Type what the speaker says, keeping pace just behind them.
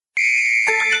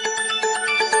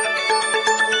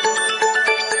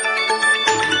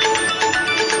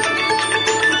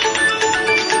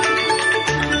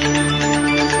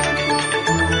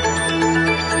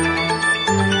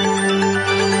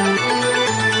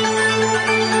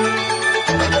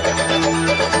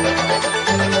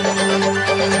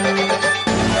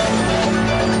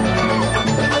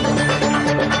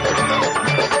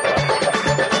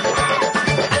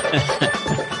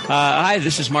Hi,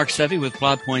 this is Mark Sevi with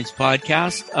Plot Points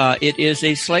Podcast. It is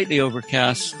a slightly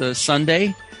overcast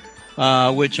Sunday,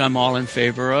 which I'm all in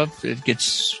favor of. It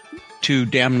gets too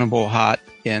damnable hot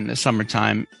in the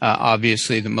summertime.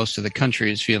 Obviously, most of the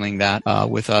country is feeling that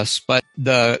with us. But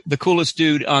the coolest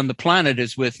dude on the planet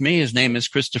is with me. His name is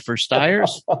Christopher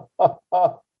Stiers.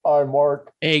 Hi,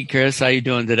 Mark. Hey, Chris. How you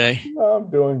doing today? I'm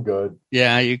doing good.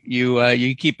 Yeah, you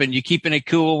keeping it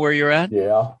cool where you're at?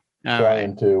 Yeah.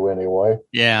 Trying to anyway.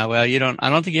 Yeah, well, I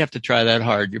don't think you have to try that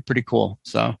hard. You're pretty cool.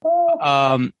 So,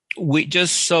 we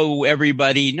just so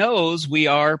everybody knows, we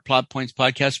are Plot Points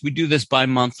Podcast. We do this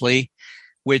bi-monthly,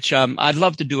 which, I'd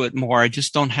love to do it more. I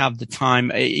just don't have the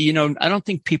time. I don't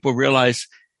think people realize,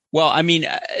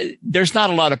 there's not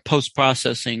a lot of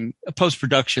post-production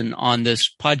on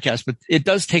this podcast, but it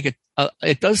does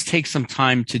take some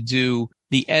time to do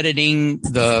the editing,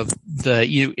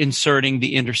 inserting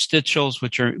the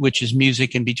interstitials, which is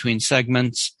music in between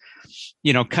segments,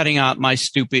 cutting out my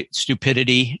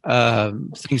stupidity,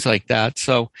 things like that.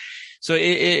 So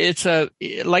it's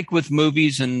like with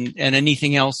movies and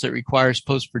anything else that requires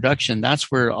post-production, that's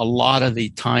where a lot of the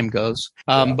time goes.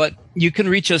 But you can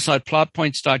reach us at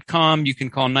plotpoints.com. You can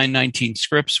call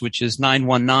 919-SCRIPTS, which is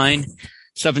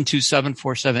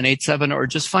 919-727-4787, or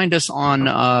just find us on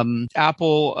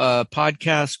Apple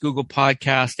Podcasts, Google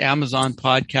Podcasts, Amazon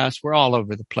Podcasts. We're all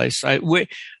over the place.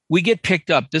 We get picked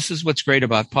up. This is what's great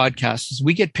about podcasts is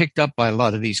we get picked up by a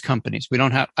lot of these companies.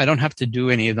 I don't have to do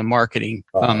any of the marketing.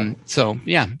 So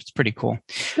yeah, it's pretty cool.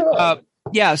 So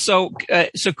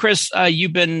Chris,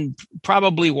 you've been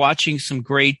probably watching some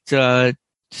great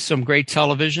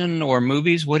television or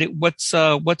movies. What's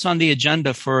on the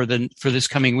agenda for this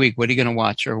coming week? What are you going to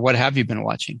watch, or what have you been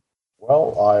watching?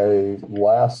 Well,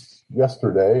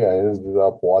 yesterday I ended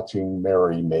up watching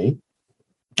Marry Me.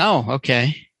 Oh,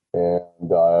 okay. And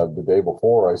the day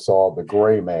before I saw The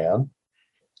Gray Man.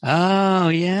 Oh,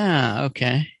 yeah.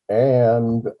 Okay.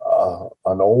 And an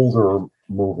older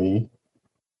movie,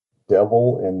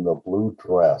 Devil in the Blue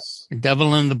Dress.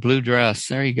 Devil in the Blue Dress.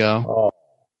 There you go. Oh,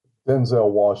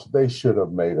 Denzel Washington. They should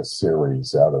have made a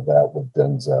series out of that with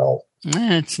Denzel.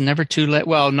 It's never too late.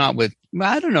 Well, not with,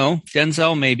 I don't know,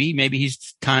 Denzel. Maybe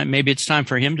it's time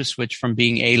for him to switch from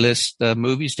being A-list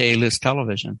movies to A-list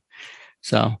television.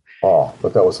 So. Oh,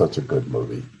 but that was such a good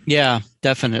movie. Yeah,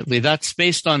 definitely. That's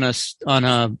based on a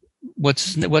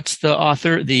what's the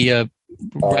author, the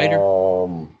writer?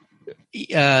 Walter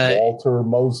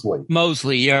Mosley.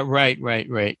 Mosley. Yeah. Right.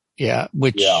 Yeah.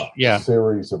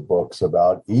 Series of books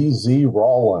about E.Z.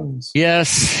 Rawlins.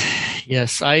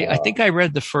 Yes. I think I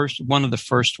read one of the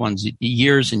first ones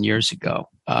years and years ago.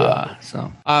 Prime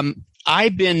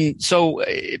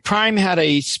had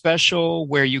a special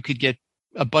where you could get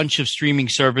a bunch of streaming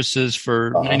services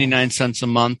for 99 cents a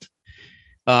month,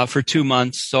 for 2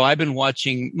 months. So I've been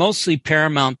watching mostly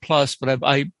Paramount Plus, but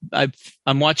I'm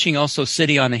watching also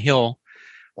City on a Hill,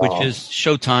 which is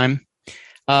Showtime.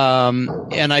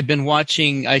 And I've been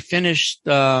watching, I finished,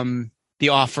 The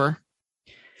Offer,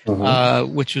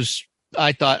 which was,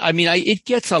 it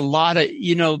gets a lot of,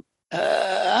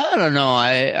 I don't know.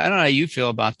 I don't know how you feel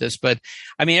about this, but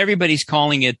everybody's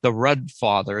calling it the Ruddy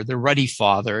Father.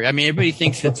 Everybody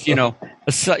thinks it's,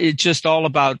 it's just all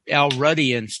about Al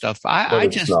Ruddy and stuff. I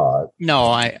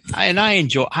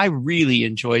really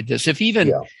enjoyed this.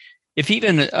 Even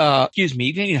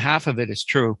half of it is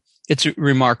true, it's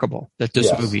remarkable that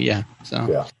this movie. Yeah.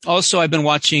 So also I've been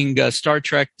watching Star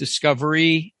Trek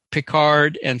Discovery,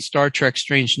 Picard, and Star Trek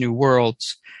Strange New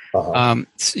Worlds.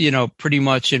 Pretty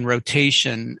much in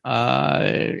rotation.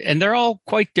 And they're all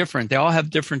quite different. They all have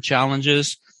different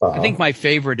challenges. I think my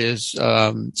favorite is,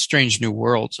 Strange New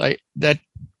Worlds.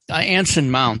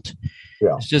 Anson Mount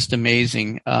is just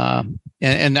amazing.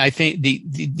 And I think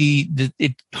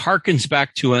it harkens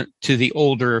back to the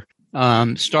older,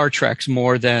 Star Treks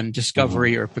more than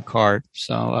Discovery or Picard.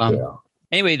 So,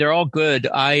 anyway, they're all good.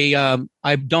 I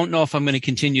don't know if I'm going to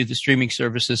continue the streaming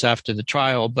services after the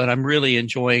trial, but I'm really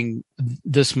enjoying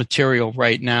this material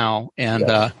right now. And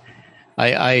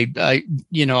I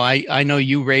know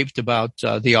you raved about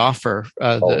The Offer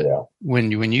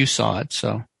when you saw it.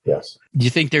 So yes. Do you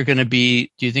think there's going to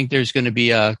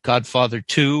be a Godfather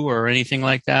 2 or anything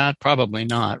like that? Probably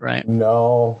not, right?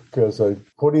 No, because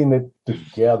putting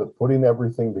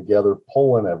everything together,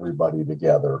 pulling everybody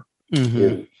together.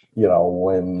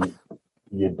 When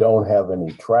you don't have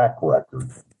any track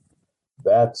record,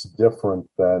 that's different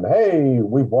than, hey,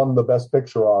 we've won the Best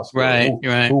Picture Oscar. Right.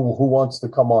 Who wants to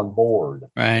come on board?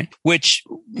 Right.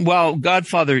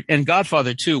 Godfather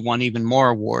 2 won even more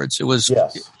awards.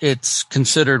 It's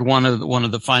considered one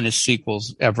of the finest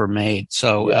sequels ever made.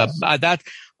 So,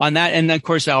 on that. And of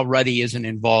course, Al Ruddy isn't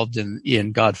involved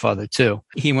in Godfather 2.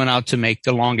 He went out to make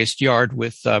The Longest Yard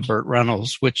with Burt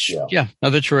Reynolds, which,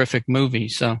 another terrific movie.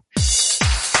 So,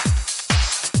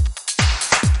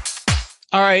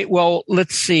 all right. Well,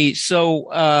 let's see.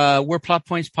 So, we're Plot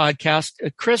Points Podcast.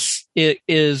 Chris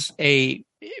is a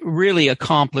really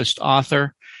accomplished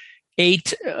author.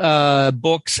 8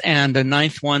 books and a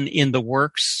 9th one in the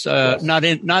works. Yes. Not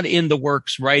in the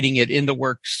works, writing it, in the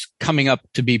works, coming up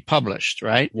to be published,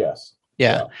 right? Yes.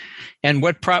 Yeah. And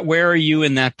where are you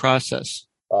in that process?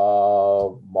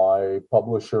 My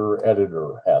publisher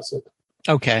editor has it.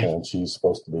 Okay. And she's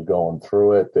supposed to be going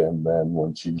through it, and then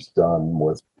when she's done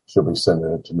with, she'll be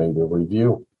sending it to me to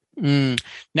review.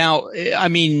 Now, I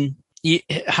mean,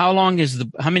 how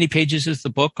many pages is the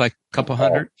book? Like a couple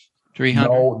hundred? 300?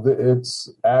 No, it's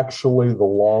actually the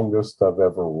longest I've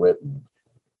ever written.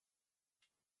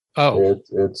 Oh,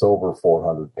 it's over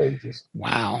 400 pages.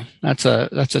 Wow, that's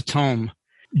a tome.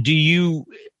 Do you?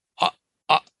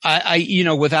 You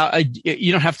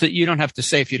don't have to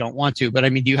say if you don't want to, but I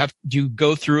mean, do you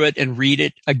go through it and read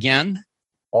it again?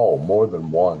 Oh, more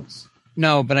than once.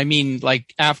 No, but I mean,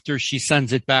 like after she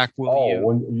sends it back,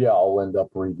 I'll end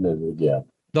up reading it again.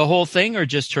 The whole thing, or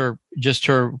just her,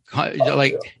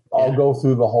 like. I'll go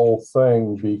through the whole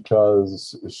thing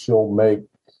because she'll make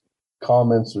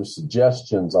comments or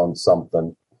suggestions on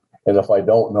something. And if I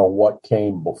don't know what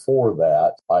came before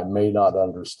that, I may not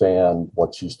understand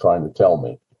what she's trying to tell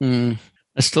me.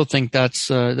 I still think that's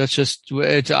just,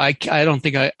 I don't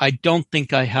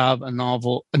think I have a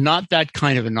novel, not that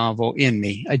kind of a novel in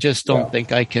me. I just don't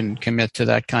think I can commit to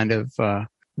that kind of,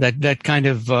 that kind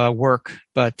of work.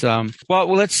 But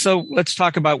let's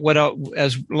talk about what else,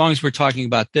 as long as we're talking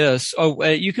about this.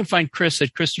 You can find Chris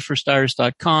at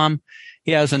ChristopherStires.com.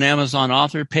 He has an Amazon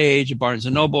author page, a Barnes &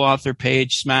 Noble author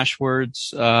page,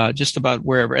 Smashwords, just about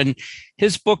wherever. And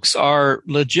his books are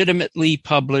legitimately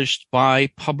published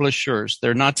by publishers.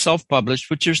 They're not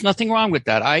self-published, which there's nothing wrong with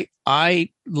that. I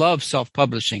love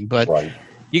self-publishing, but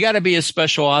you got to be a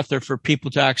special author for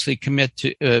people to actually commit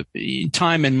to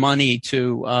time and money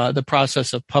to the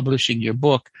process of publishing your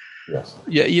book. Yes.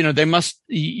 Yeah,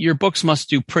 your books must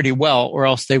do pretty well, or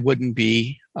else they wouldn't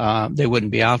be out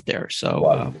there.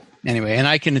 So anyway, and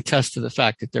I can attest to the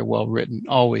fact that they're well written.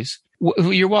 Always.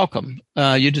 You're welcome.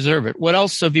 You deserve it. What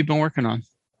else have you been working on?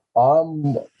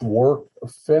 I'm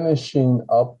finishing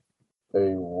up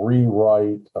a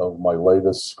rewrite of my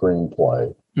latest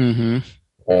screenplay. Mm-hmm.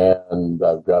 And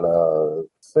I've got a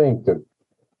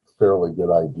fairly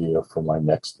good idea for my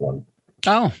next one.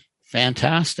 Oh,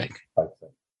 fantastic. I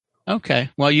think. Okay.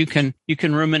 Well, you can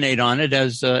ruminate on it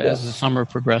as the summer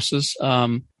progresses.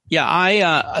 So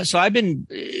I've been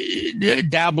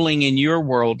dabbling in your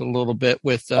world a little bit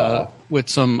with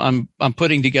some, I'm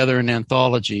putting together an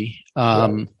anthology,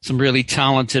 some really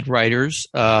talented writers,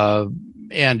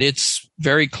 and it's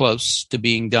very close to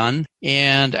being done.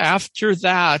 And after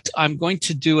that, I'm going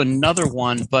to do another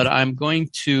one, but I'm going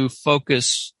to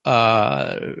focus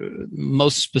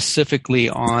most specifically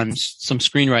on some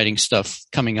screenwriting stuff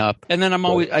coming up. And then I'm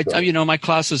always, my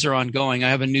classes are ongoing. I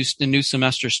have a new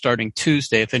semester starting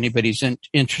Tuesday, if anybody's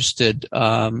interested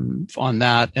on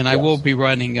that. And I will be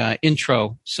running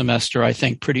intro semester, I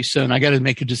think, pretty soon. I got to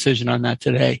make a decision on that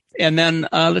today. And then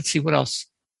let's see what else.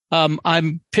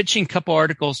 I'm pitching a couple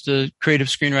articles to Creative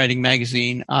Screenwriting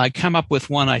Magazine. I come up with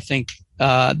one I think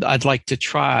I'd like to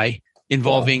try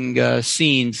involving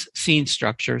scene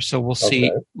structure. So we'll see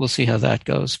how that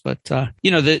goes. But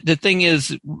the thing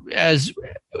is, as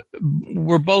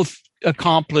we're both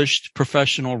accomplished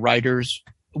professional writers,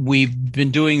 we've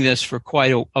been doing this for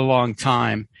quite a long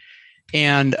time.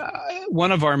 And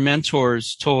one of our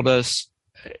mentors told us,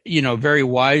 very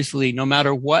wisely, no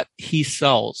matter what he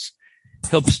sells,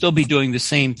 he'll still be doing the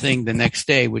same thing the next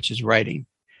day, which is writing.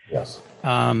 Yes.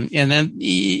 And then,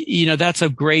 that's a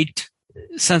great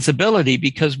sensibility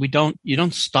because you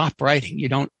don't stop writing. You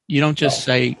don't just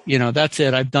say, that's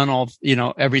it. I've done all,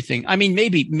 everything. I mean,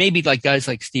 maybe like guys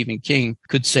like Stephen King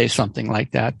could say something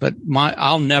like that, but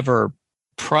I'll never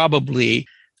probably,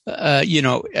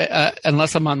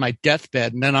 unless I'm on my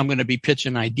deathbed, and then I'm going to be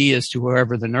pitching ideas to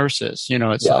whoever the nurse is.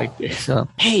 Like,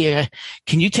 hey,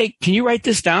 can you write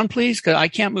this down, please? Because I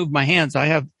can't move my hands. I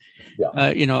have,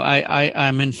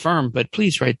 I'm infirm, but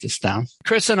please write this down.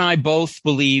 Chris and I both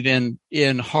believe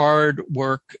in hard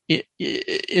work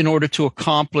in order to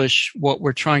accomplish what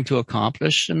we're trying to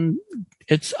accomplish, and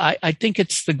I think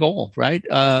it's the goal, right?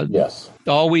 Yes.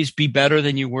 Always be better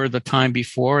than you were the time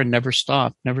before, and never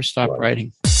stop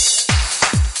writing.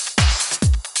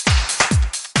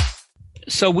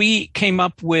 So we came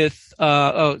up with,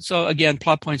 so again,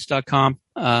 plotpoints.com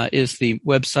is the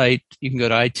website. You can go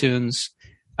to iTunes.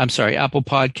 I'm sorry, Apple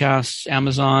Podcasts,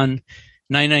 Amazon.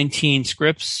 919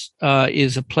 Scripts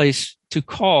is a place to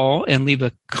call and leave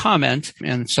a comment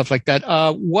and stuff like that.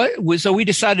 So we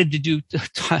decided to do,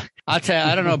 I'll tell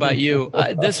you, I don't know about you.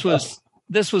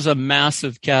 This was a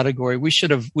massive category. We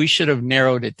should have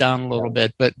narrowed it down a little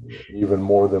bit, but even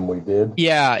more than we did.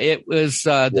 Yeah, it was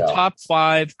the top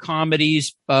 5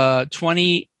 comedies, 2000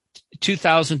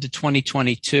 to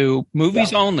 2022,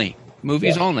 movies only,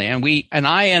 only. And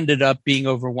I ended up being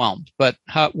overwhelmed. But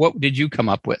what did you come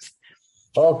up with?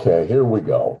 Okay, here we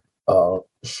go.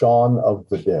 Shaun of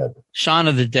the Dead. Shaun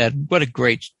of the Dead. What a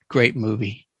great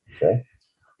movie. Okay.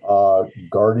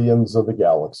 Guardians of the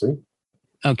Galaxy.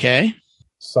 Okay.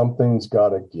 Something's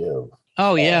Gotta Give.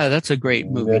 Oh, yeah, that's a great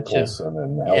movie, Nicholson too.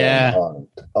 And Helen Hunt.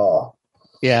 Oh.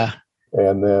 Yeah.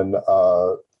 And then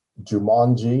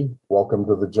Jumanji, Welcome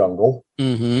to the Jungle.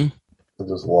 Mm-hmm. I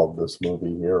just love this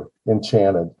movie here.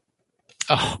 Enchanted.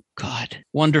 Oh, God.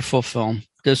 Wonderful film.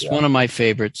 Just one of my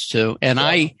favorites, too. And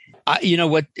I you know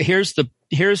what? Here's the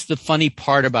funny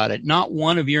part about it. Not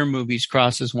one of your movies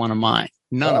crosses one of mine.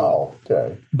 None of them.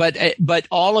 Okay. But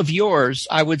all of yours,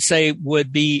 I would say,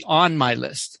 would be on my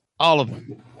list. All of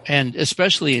them. And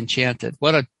especially Enchanted.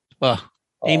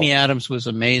 Amy Adams was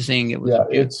amazing. It was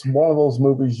it's one of those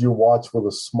movies you watch with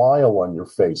a smile on your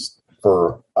face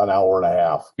for an hour and a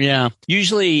half. Yeah.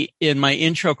 Usually in my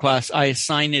intro class, I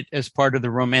assign it as part of the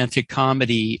romantic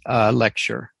comedy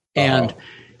lecture. And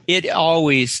it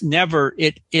always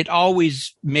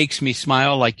makes me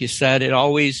smile, like you said. It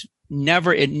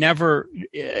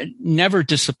never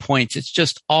disappoints. It's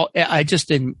just I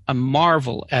just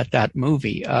marvel at that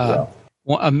movie.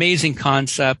 Amazing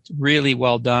concept, really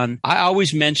well done. I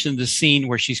always mention the scene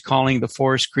where she's calling the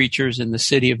forest creatures in the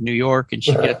city of New York, and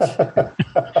she gets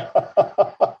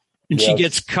she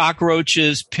gets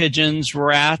cockroaches, pigeons,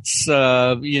 rats.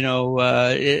 Instead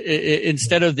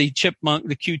of the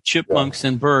cute chipmunks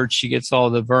and birds, she gets all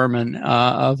the vermin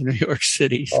of New York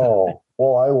City. So. Oh.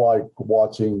 Well, I like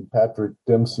watching Patrick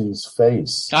Dempsey's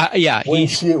face.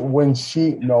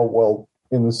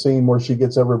 In the scene where she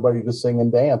gets everybody to sing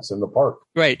and dance in the park.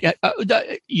 Right.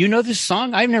 You know this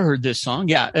song? I've never heard this song.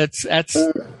 Yeah, it's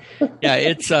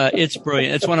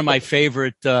brilliant. It's one of my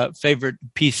favorite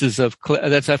pieces of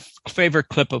that's a favorite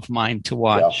clip of mine to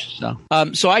watch. Yeah.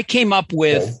 So I came up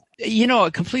with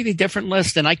a completely different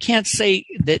list, and I can't say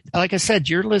that, like I said,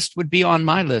 your list would be on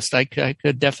my list. I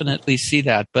could definitely see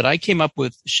that, but I came up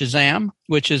with Shazam,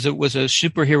 which was a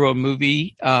superhero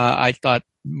movie. I thought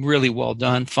really well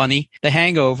done, funny. The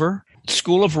Hangover,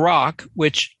 School of Rock,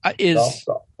 which is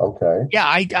okay. Yeah,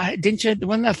 I didn't you?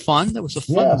 Wasn't that fun? That was a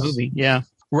fun movie. Yeah,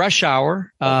 Rush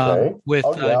Hour with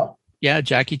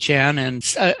Jackie Chan, and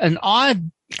an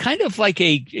odd kind of like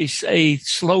a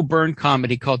slow burn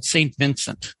comedy called Saint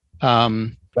Vincent. That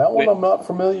one I'm not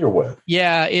familiar with.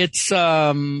 Yeah, it's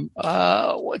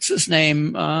what's his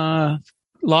name?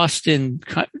 Lost in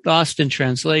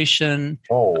translation.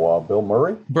 Bill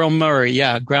Murray. Bill Murray,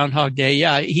 yeah. Groundhog Day,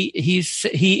 yeah.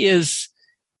 He is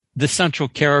the central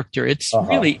character. It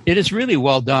is really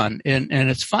well done, and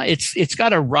it's fun. It's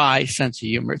got a wry sense of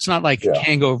humor. It's not like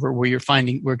Hangover where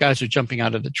guys are jumping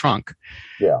out of the trunk.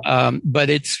 Yeah. But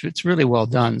it's really well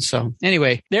done. So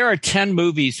anyway, there are 10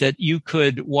 movies that you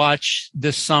could watch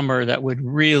this summer that would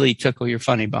really tickle your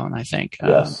funny bone, I think.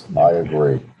 Yes, I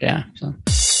agree. Yeah.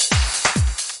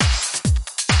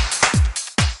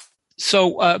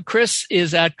 So Chris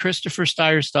is at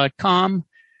ChristopherStyers.com,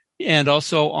 and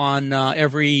also on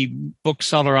every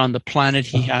bookseller on the planet.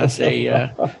 He has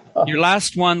a. Your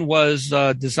last one was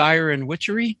Desire and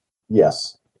Witchery.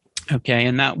 Yes. Okay,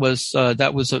 and that was a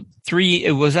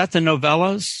 3. Was that the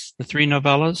novellas? The 3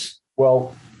 novellas?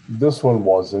 Well, this one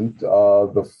wasn't.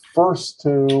 The first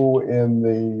 2 in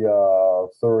the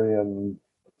Thurian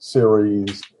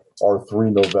series are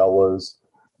 3 novellas.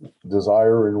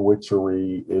 Desire and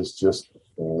Witchery is just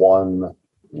one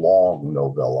long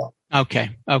novella. Okay.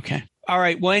 All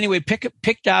right. Well, anyway, pick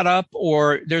that up.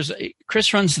 Or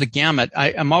Chris runs the gamut.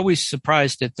 I'm always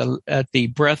surprised at the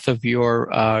breadth of your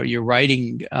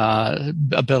writing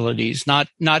abilities. Not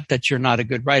that you're not a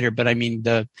good writer, but I mean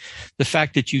the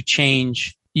fact that you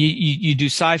change. You do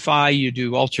sci-fi, you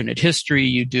do alternate history,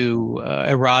 you do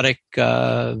erotic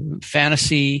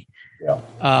fantasy. Yeah.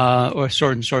 Or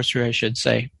sword and sorcery, I should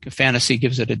say. Fantasy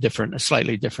gives it a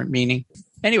slightly different meaning.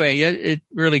 Anyway, it's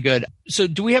really good. So,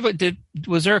 do we have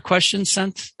was there a question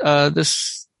sent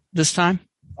this time?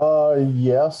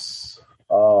 Yes.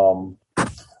 How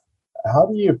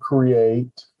do you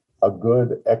create a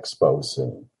good expo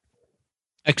scene?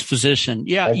 Exposition.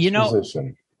 Yeah.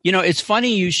 Exposition. It's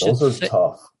funny you should Those are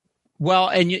tough. Well,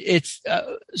 and it's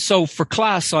so for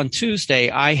class on Tuesday,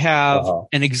 I have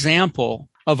an example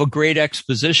of a great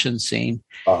exposition scene.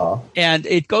 And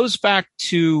it goes back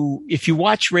to, if you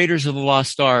watch Raiders of the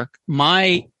Lost Ark,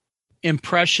 my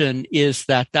impression is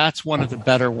that that's one of the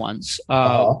better ones.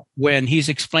 When he's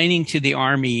explaining to the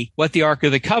army what the Ark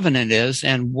of the Covenant is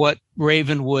and what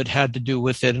Ravenwood had to do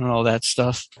with it and all that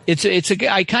stuff.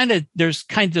 There's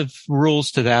kind of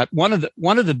rules to that. One of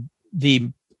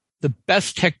the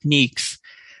best techniques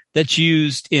that's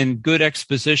used in good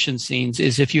exposition scenes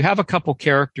is if you have a couple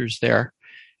characters there,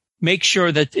 make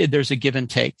sure that there's a give and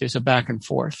take. There's a back and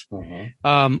forth.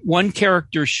 One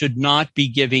character should not be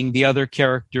giving the other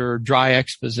character dry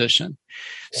exposition.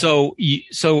 So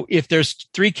if there's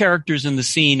three characters in the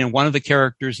scene and one of the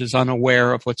characters is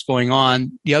unaware of what's going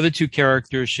on, the other two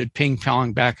characters should ping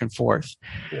pong back and forth.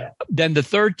 Then the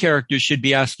third character should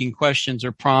be asking questions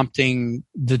or prompting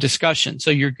the discussion. So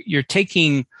you're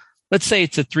taking, let's say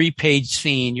it's a 3-page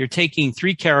scene. You're taking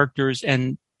three characters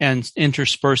and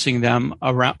interspersing them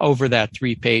over that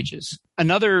 3 pages.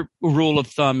 Another rule of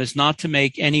thumb is not to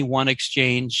make any one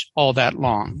exchange all that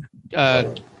long.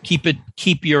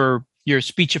 Keep your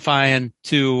speechifying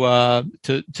to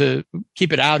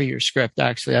keep it out of your script.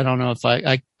 Actually, I don't know if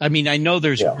I mean, I know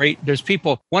there's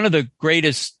people, one of the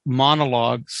greatest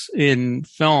monologues in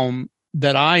film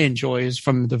that I enjoy is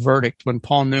from The Verdict, when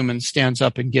Paul Newman stands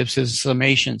up and gives his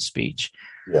summation speech.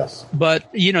 Yes. But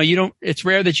it's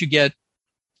rare that you get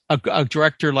a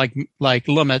director like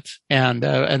Lumet and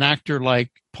an actor like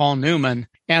Paul Newman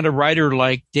and a writer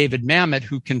like David Mamet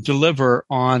who can deliver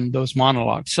on those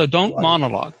monologues. So don't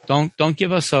monologue. Don't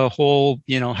give us a whole,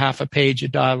 half a page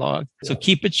of dialogue. So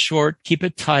keep it short, keep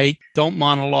it tight. Don't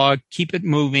monologue, keep it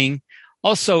moving.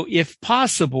 Also, if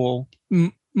possible,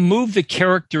 move the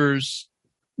characters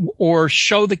or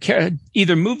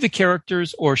either move the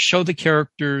characters or show the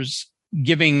characters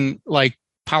giving like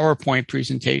PowerPoint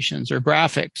presentations or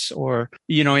graphics, or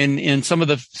in some of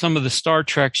the Star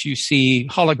Treks you see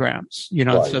holograms,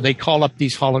 so they call up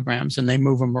these holograms and they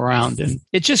move them around, and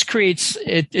it just creates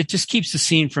it just keeps the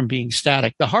scene from being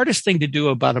static. The hardest thing to do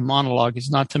about a monologue is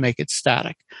not to make it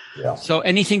static. So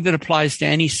anything that applies to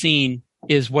any scene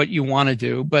is what you want to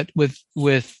do. But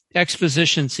with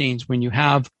exposition scenes, when you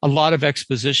have a lot of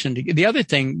exposition, the other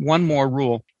thing, one more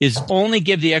rule, is only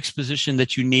give the exposition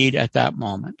that you need at that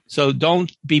moment. So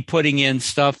don't be putting in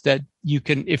stuff that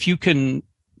if you can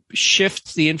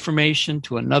shift the information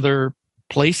to another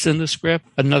place in the script,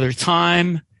 another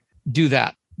time, do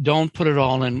that. Don't put it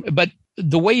all in. But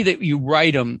the way that you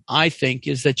write them, I think,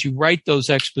 is that you write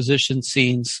those exposition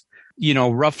scenes,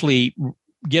 roughly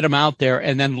get them out there,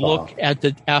 and then look at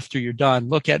after you're done,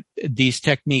 look at these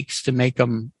techniques to make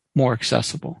them more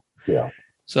accessible.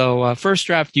 So first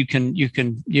draft, you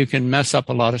can mess up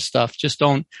a lot of stuff. Just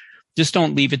don't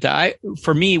leave it.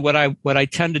 For me, what I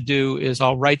tend to do is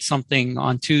I'll write something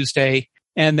on Tuesday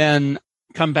and then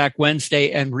come back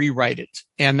Wednesday and rewrite it.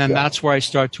 And then that's where I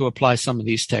start to apply some of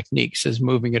these techniques, as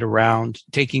moving it around,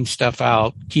 taking stuff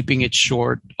out, keeping it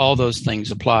short. All those things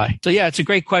apply. So it's a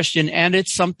great question. And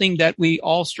it's something that we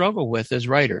all struggle with as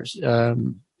writers.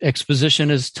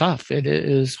 Exposition is tough. It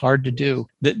is hard to do.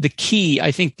 The key,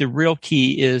 I think the real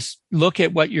key is look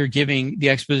at what you're giving, the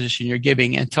exposition you're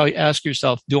giving, and ask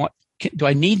yourself, do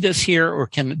I need this here, or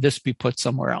can this be put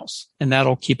somewhere else? And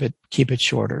that'll keep it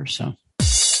shorter. So.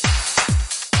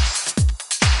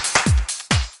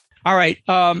 All right.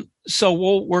 So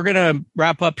we're going to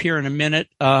wrap up here in a minute.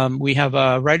 We have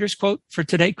a writer's quote for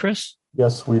today, Chris?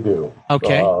 Yes, we do.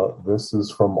 Okay. This is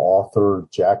from author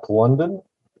Jack London.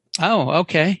 Oh,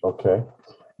 okay. Okay.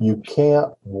 You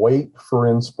can't wait for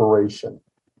inspiration.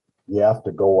 You have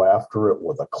to go after it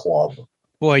with a club.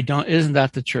 Boy, isn't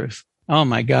that the truth? Oh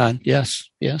my God. Yes.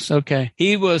 Okay.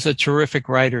 He was a terrific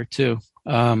writer too.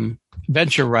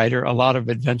 Adventure writer, a lot of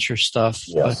adventure stuff.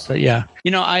 Yes. But yeah,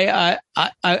 I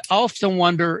often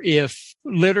wonder if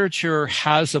literature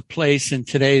has a place in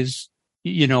today's,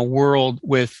 world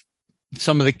with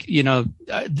some of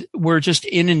the, we're just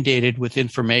inundated with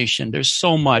information. There's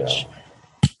so much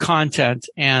content,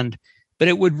 but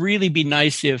it would really be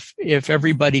nice if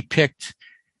everybody picked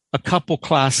a couple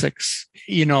classics,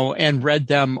 and read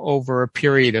them over a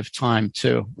period of time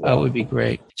too. That would be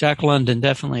great. Jack London,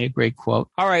 definitely a great quote.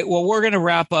 All right. Well, we're going to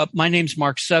wrap up. My name's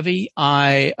Mark Sevi.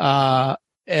 I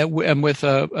am with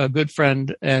a good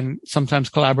friend and sometimes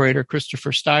collaborator,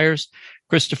 Christopher Stiers,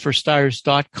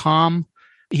 ChristopherStiers.com.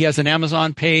 He has an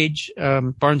Amazon page,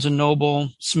 Barnes & Noble,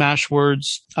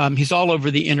 Smashwords. He's all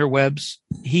over the interwebs.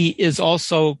 He is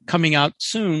also coming out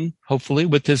soon, hopefully,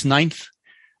 with his 9th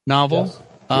novel.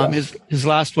 His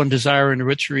last one, Desire and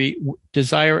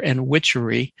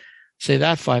Witchery, say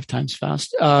that 5 times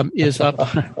fast, is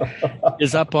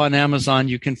up on Amazon.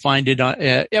 You can find it on,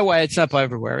 it's up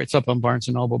everywhere. It's up on Barnes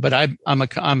and Noble, but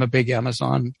I'm a big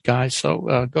Amazon guy.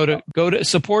 So, go to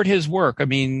support his work. I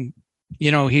mean,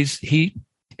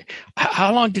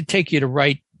 how long did it take you to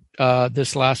write,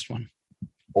 this last one?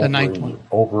 The ninth one.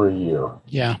 Over a year.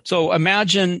 Yeah. So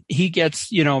imagine he gets,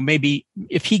 maybe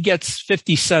if he gets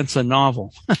 50 cents a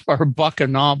novel or $1 a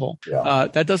novel,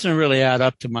 that doesn't really add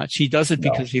up to much. He does it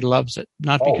because he loves it,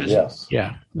 not because. Yes.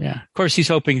 Yeah. Of course, he's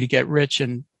hoping to get rich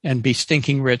and be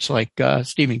stinking rich like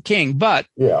Stephen King, but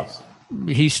yes,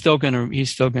 he's still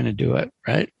gonna do it,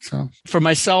 right? So for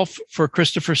myself, for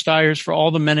Christopher Stiers, for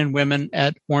all the men and women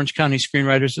at Orange County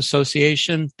Screenwriters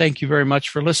Association, thank you very much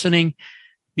for listening.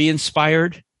 Be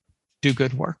inspired. Do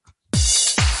good work.